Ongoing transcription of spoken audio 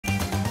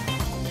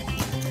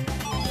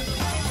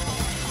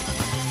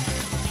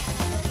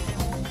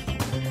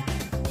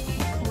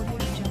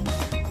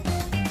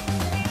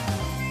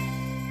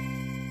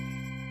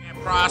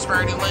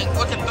prosperity link.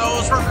 Look at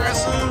those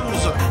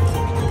progressives.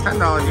 $10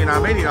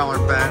 denom,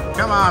 $80 bet.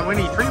 Come on, we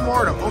need 3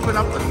 more to open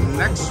up the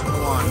next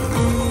one.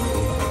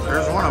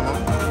 There's one of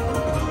them.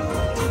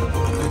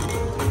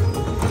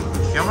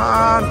 Come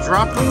on,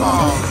 drop the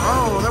ball.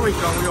 Oh, there we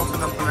go. We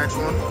opened up the next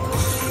one.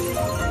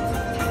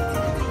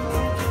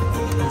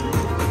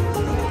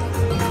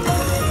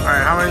 All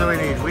right, how many do we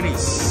need? We need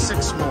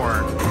 6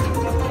 more.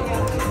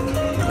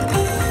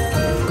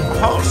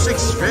 Oh,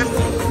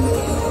 650.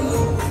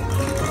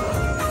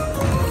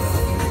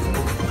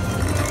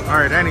 All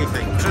right,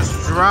 anything. Just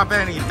drop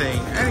anything.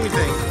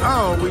 Anything.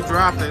 Oh, we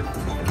dropped it.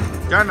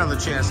 Got another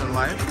chance in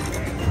life.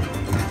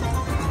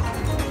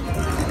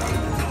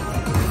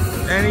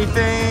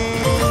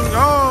 Anything.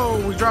 Oh,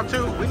 we dropped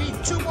 2. We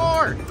need 2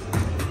 more.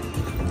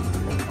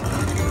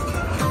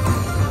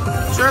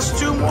 Just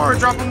 2 more.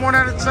 Drop them one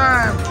at a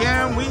time.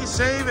 Can we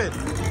save it?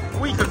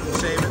 We couldn't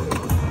save it.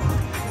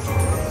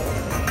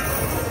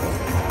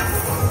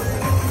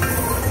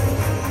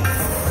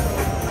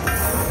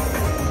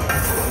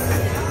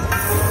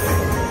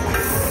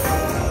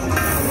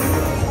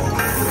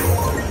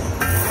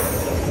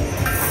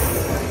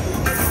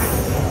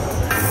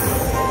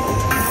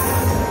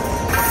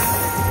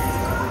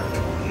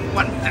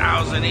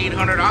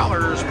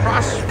 $1,800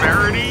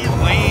 prosperity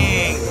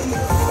link.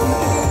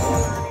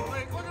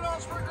 Look at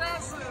those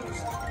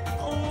progressives.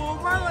 Oh,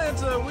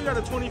 Marlanta, we got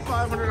a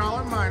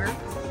 $2,500 miner,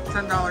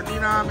 $10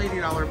 denom,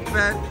 $80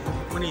 bet.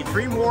 We need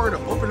 3 more to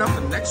open up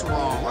the next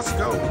wall. Let's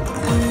go.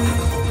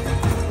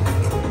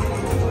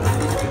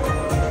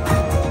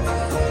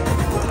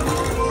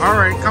 All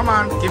right, come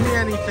on, give me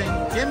anything.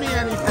 Give me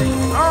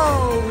anything.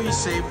 Oh, we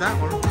saved that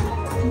one.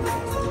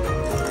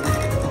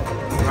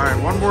 All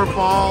right, 1 more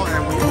ball,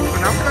 and we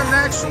open up the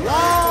next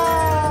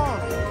wall.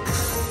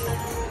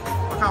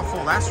 Look how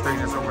full that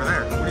screen is over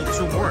there. We need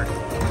 2 more.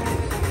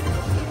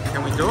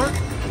 Can we do it?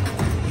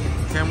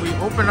 Can we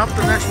open up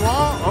the next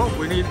wall? Oh,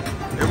 we need,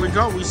 here we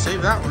go. We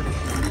saved that one.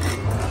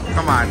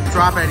 Come on,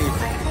 drop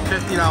anything.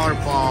 $50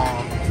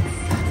 ball.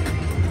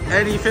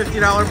 Any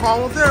 $50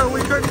 ball will do.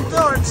 We couldn't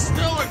do it.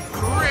 Still a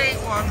great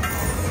one.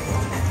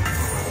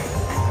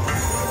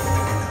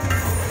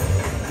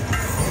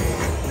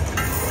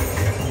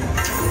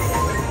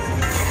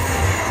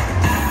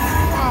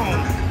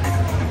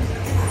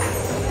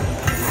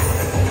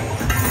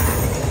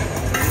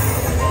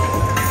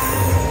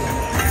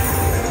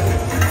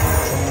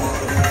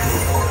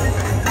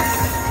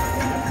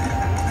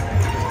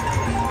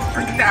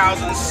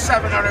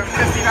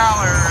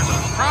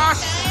 $3,750.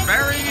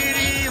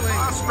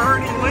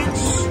 Prosperity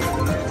links.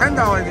 $10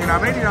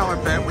 denom,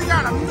 $80 bet. We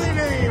got a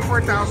mini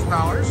for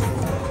 $1,000.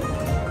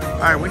 All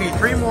right, we need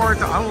 3 more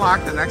to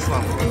unlock the next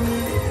level.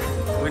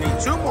 We need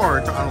 2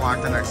 more to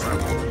unlock the next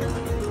level.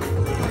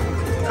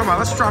 Come on,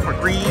 let's drop a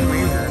green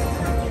major.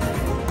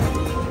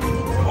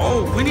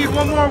 Oh, we need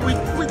 1 more. We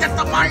get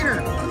the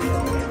miner.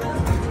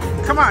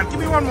 Come on, give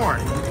me 1 more.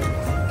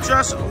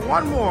 Just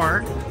 1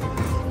 more.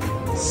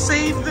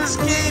 Save this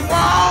game.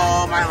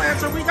 Oh, my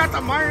Lancer, we got the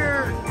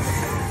miner.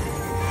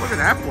 Look at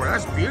that board.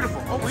 That's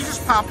beautiful. Oh, we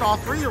just popped all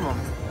 3 of them.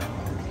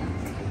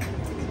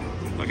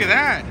 Look at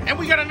that. And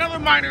we got another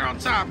miner on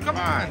top. Come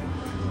on.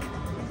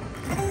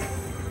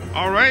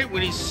 All right, we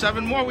need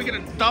 7 more. We get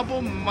a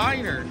double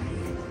miner.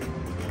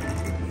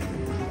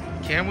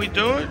 Can we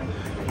do it?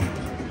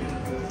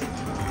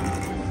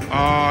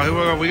 Oh, here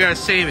we go. We got to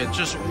save it.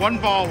 Just 1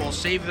 ball will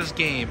save this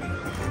game.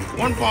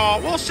 1 ball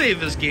will save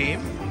this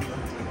game.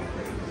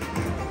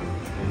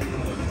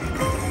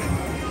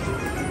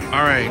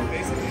 All right,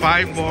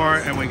 5 more,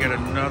 and we get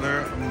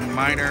another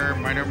miner.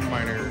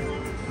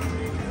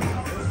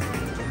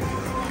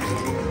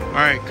 All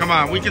right, come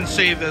on, we can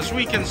save this.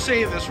 We can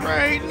save this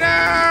right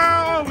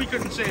now. We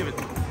couldn't save it.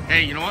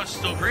 Hey, you know what?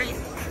 Still great.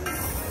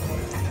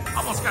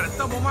 Almost got a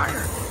double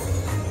miner.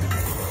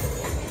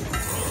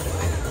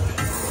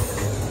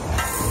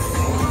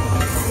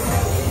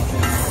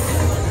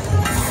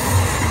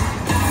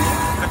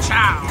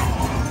 Ka-chow.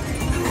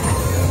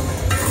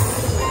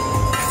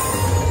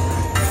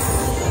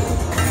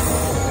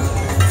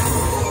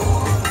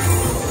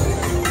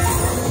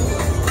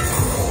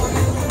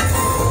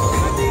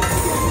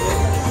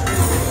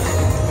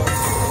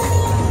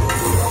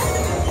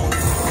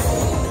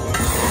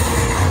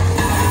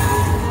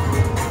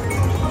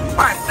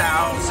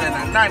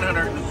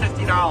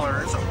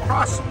 $950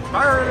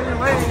 prosperity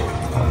link.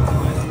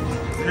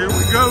 Here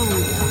we go.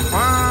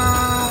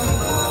 Wow.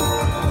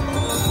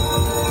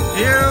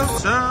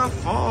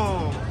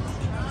 Beautiful.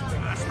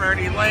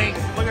 Prosperity link.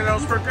 Look at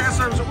those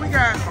progressives. We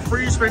got a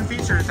free spin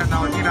feature,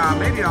 $10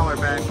 denom, $80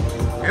 bet.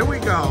 Here we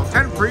go.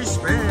 10 free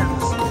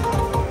spins.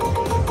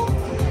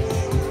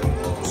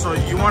 So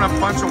you want a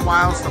bunch of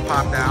wilds to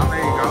pop down.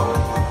 There you go.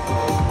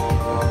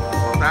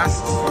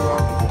 That's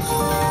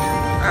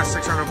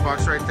 600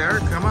 bucks right there.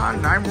 Come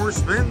on, 9 more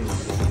spins.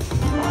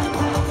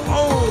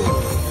 Oh,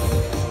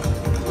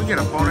 we get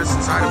a bonus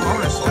inside a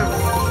bonus too.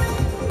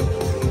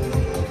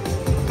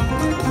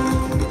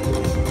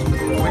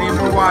 We need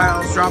more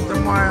wilds. Drop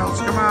them wilds.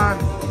 Come on.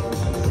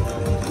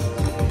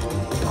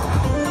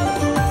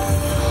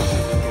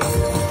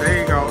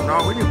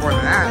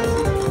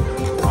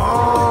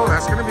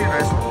 That's gonna be a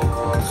nice one.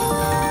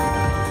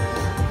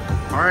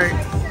 All right,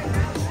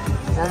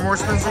 4 more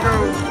spins to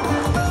go.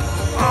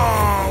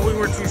 Oh, we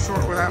were too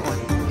short with that one.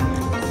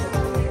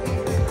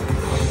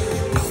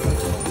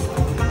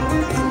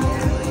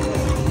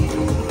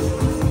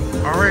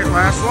 All right,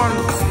 last one.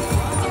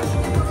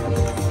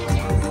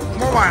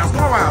 More miles,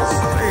 more miles.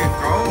 There you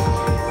go.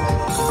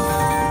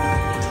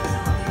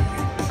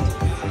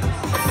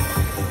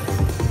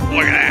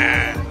 Look at that.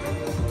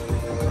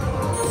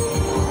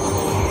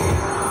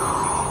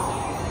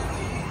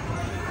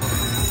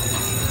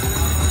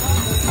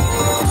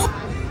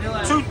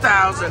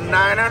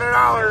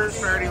 $2,900.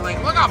 Dirty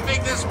Link. Look how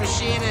big this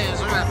machine is.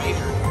 Look at that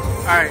meter.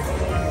 Alright.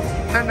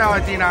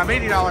 $10 denom,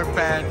 $80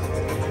 bed.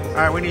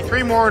 Alright, we need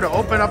 3 more to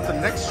open up the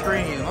next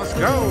screen. Let's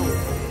go.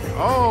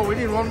 Oh, we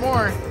need 1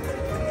 more.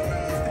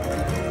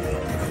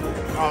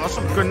 Oh, there's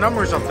some good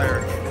numbers up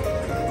there.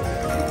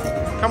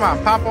 Come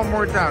on, pop 1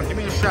 more down. Give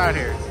me a shot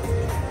here.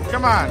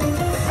 Come on.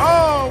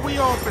 Oh, we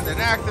opened it,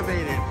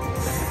 activated.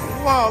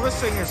 Whoa, this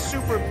thing is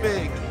super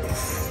big.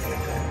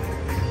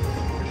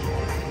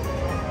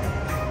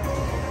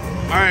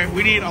 All right,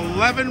 we need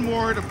 11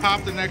 more to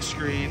pop the next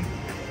screen.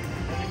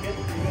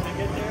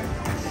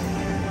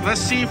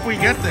 Let's see if we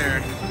get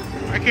there.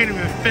 I can't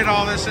even fit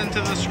all this into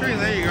the screen.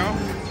 There you go. All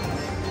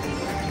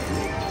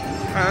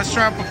right, let's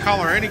try up a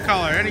color. Any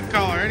color, any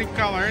color, any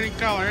color, any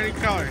color, any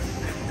color.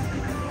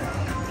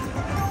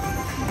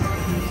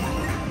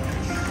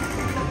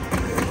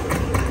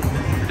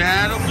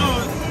 That'll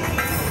do it.